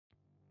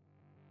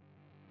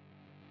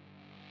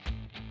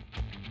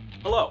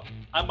Hello,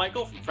 I'm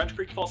Michael from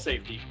FrenchCreek Fall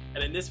Safety,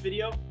 and in this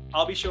video,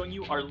 I'll be showing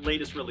you our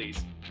latest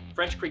release,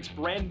 FrenchCreek's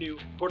brand new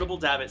Portable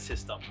Davit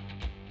System.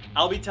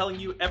 I'll be telling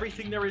you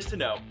everything there is to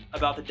know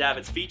about the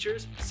Davit's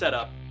features,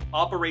 setup,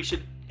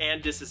 operation,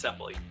 and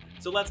disassembly.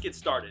 So let's get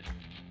started.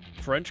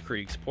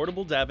 FrenchCreek's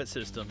Portable Davit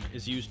System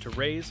is used to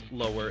raise,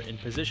 lower, and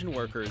position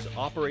workers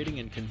operating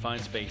in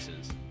confined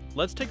spaces.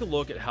 Let's take a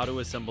look at how to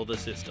assemble the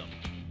system.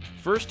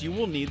 First, you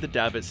will need the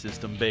Davit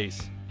System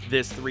base.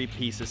 This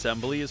 3-piece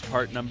assembly is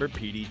part number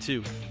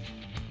PD2.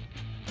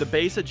 The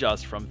base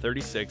adjusts from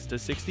 36 to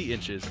 60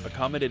 inches,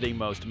 accommodating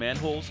most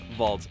manholes,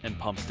 vaults, and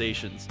pump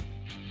stations.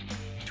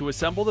 To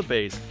assemble the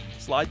base,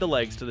 slide the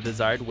legs to the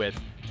desired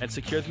width and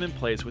secure them in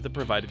place with the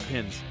provided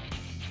pins.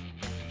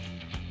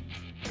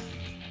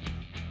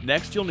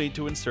 Next, you'll need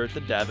to insert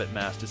the Davit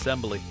mast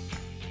assembly.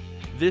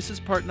 This is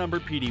part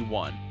number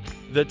PD1.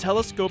 The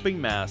telescoping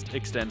mast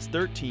extends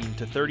 13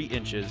 to 30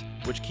 inches,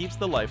 which keeps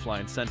the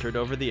lifeline centered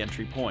over the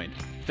entry point.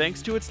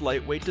 Thanks to its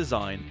lightweight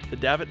design, the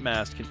Davit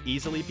mast can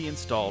easily be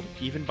installed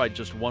even by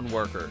just one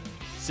worker.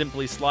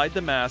 Simply slide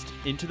the mast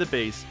into the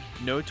base,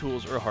 no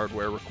tools or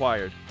hardware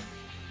required.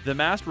 The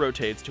mast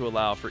rotates to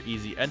allow for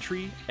easy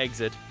entry,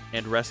 exit,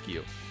 and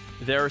rescue.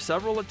 There are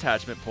several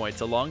attachment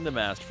points along the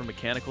mast for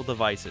mechanical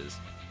devices.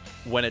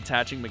 When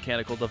attaching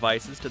mechanical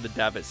devices to the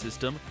Davit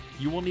system,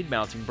 you will need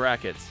mounting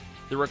brackets.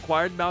 The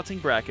required mounting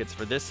brackets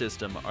for this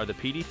system are the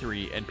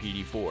PD3 and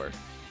PD4.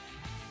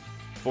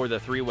 For the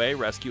 3-way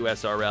Rescue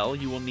SRL,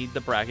 you will need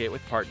the bracket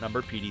with part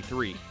number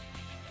PD3.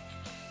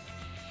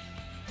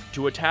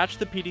 To attach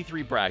the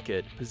PD3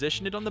 bracket,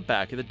 position it on the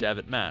back of the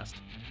Davit mast.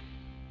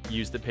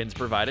 Use the pins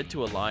provided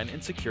to align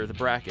and secure the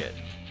bracket.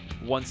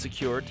 Once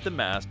secured to the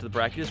mast, the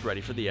bracket is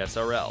ready for the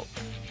SRL.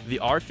 The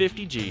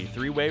R50G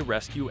 3-way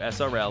Rescue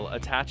SRL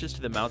attaches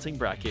to the mounting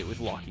bracket with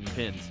locking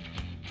pins.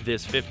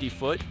 This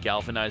 50-foot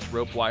galvanized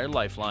rope wire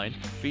lifeline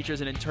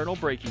features an internal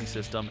braking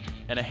system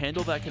and a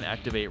handle that can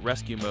activate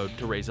rescue mode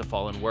to raise a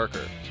fallen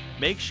worker.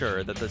 Make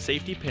sure that the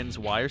safety pin's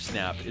wire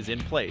snap is in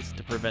place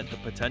to prevent the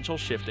potential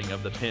shifting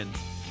of the pins.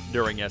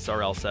 During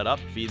SRL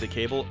setup, feed the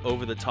cable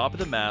over the top of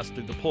the mast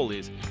through the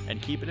pulleys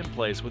and keep it in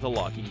place with a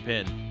locking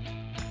pin.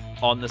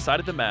 On the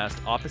side of the mast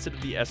opposite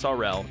of the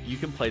SRL, you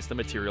can place the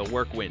material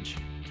work winch.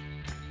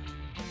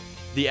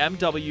 The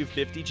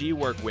MW50G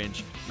work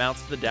winch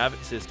mounts to the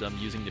Davit system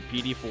using the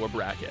PD4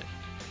 bracket.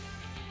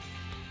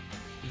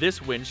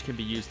 This winch can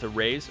be used to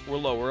raise or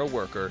lower a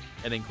worker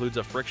and includes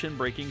a friction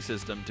braking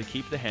system to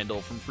keep the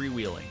handle from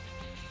freewheeling.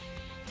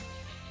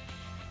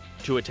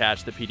 To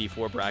attach the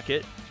PD4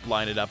 bracket,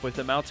 line it up with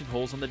the mounting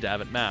holes on the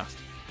Davit mast.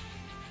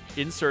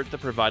 Insert the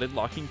provided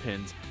locking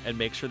pins and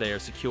make sure they are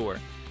secure.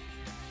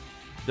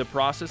 The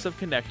process of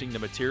connecting the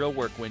material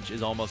work winch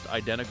is almost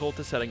identical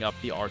to setting up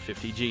the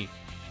R50G.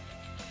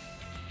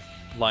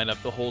 Line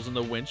up the holes in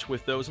the winch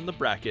with those on the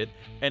bracket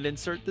and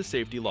insert the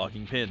safety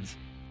locking pins.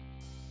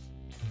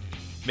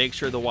 Make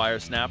sure the wire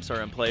snaps are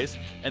in place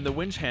and the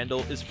winch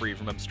handle is free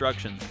from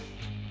obstructions.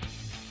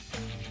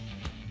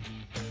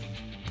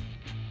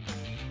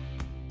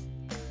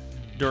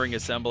 During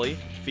assembly,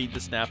 feed the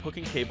snap hook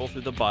and cable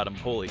through the bottom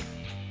pulley.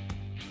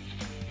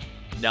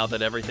 Now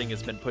that everything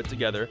has been put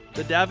together,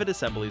 the Davit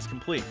assembly is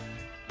complete.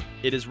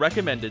 It is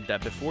recommended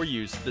that before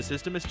use, the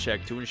system is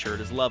checked to ensure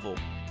it is level.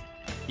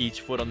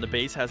 Each foot on the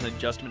base has an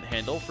adjustment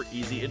handle for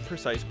easy and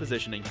precise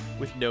positioning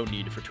with no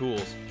need for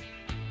tools.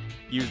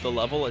 Use the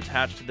level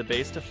attached to the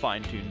base to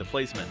fine-tune the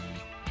placement.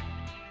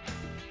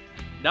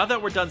 Now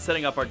that we're done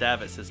setting up our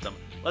Davit system,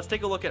 let's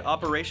take a look at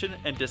operation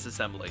and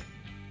disassembly.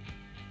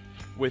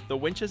 With the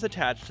winches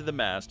attached to the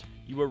mast,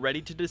 you are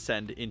ready to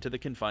descend into the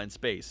confined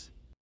space.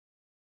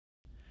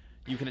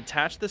 You can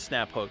attach the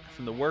snap hook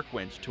from the work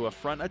winch to a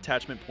front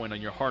attachment point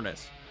on your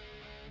harness.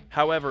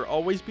 However,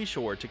 always be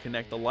sure to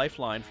connect the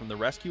lifeline from the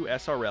Rescue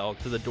SRL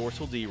to the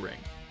dorsal D-ring.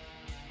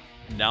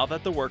 Now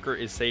that the worker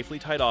is safely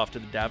tied off to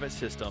the Davit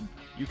system,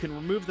 you can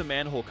remove the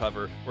manhole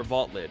cover or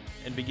vault lid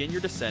and begin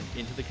your descent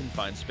into the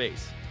confined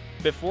space.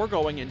 Before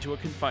going into a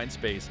confined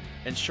space,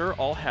 ensure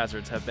all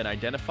hazards have been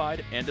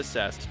identified and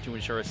assessed to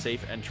ensure a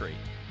safe entry.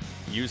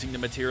 Using the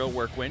material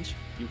work winch,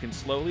 you can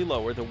slowly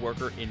lower the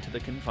worker into the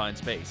confined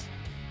space.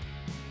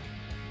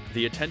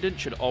 The attendant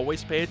should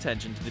always pay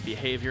attention to the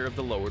behavior of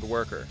the lowered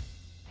worker.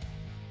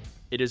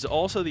 It is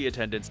also the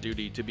attendant's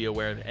duty to be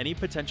aware of any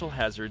potential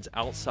hazards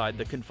outside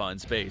the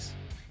confined space.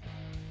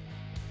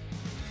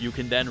 You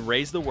can then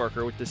raise the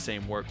worker with the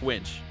same work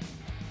winch.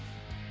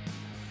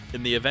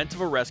 In the event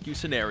of a rescue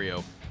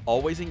scenario,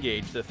 always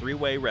engage the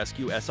 3-way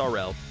Rescue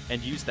SRL and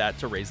use that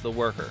to raise the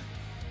worker.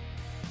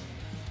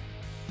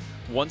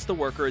 Once the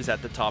worker is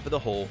at the top of the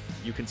hole,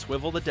 you can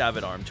swivel the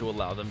Davit arm to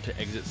allow them to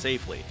exit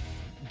safely.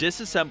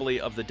 Disassembly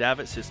of the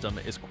Davit system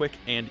is quick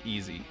and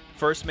easy.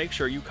 First, make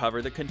sure you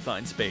cover the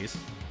confined space.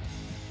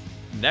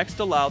 Next,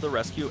 allow the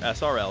Rescue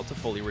SRL to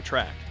fully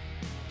retract.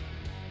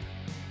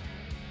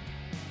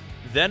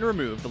 Then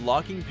remove the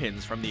locking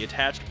pins from the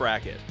attached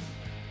bracket.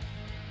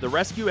 The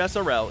Rescue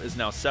SRL is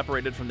now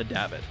separated from the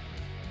Davit.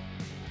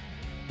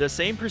 The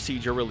same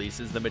procedure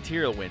releases the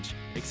material winch,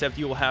 except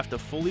you will have to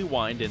fully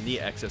wind in the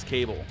excess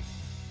cable.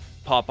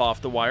 Pop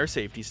off the wire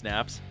safety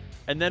snaps,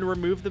 and then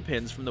remove the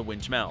pins from the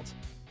winch mount.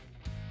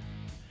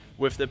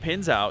 With the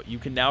pins out, you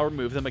can now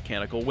remove the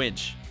mechanical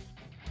winch.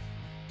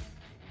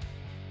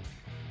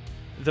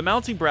 The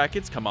mounting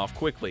brackets come off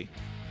quickly.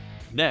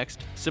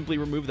 Next, simply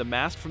remove the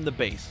mast from the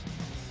base.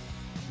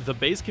 The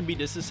base can be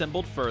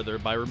disassembled further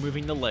by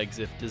removing the legs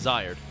if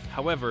desired.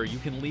 However, you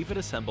can leave it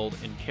assembled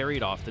and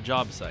carried off the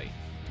job site.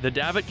 The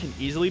davit can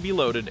easily be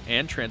loaded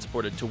and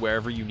transported to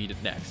wherever you need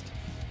it next.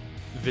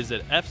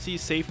 Visit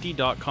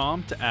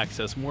fcsafety.com to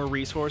access more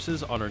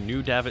resources on our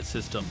new davit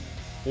system,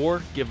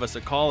 or give us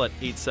a call at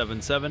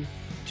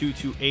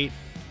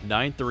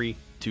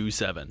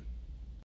 877-228-9327.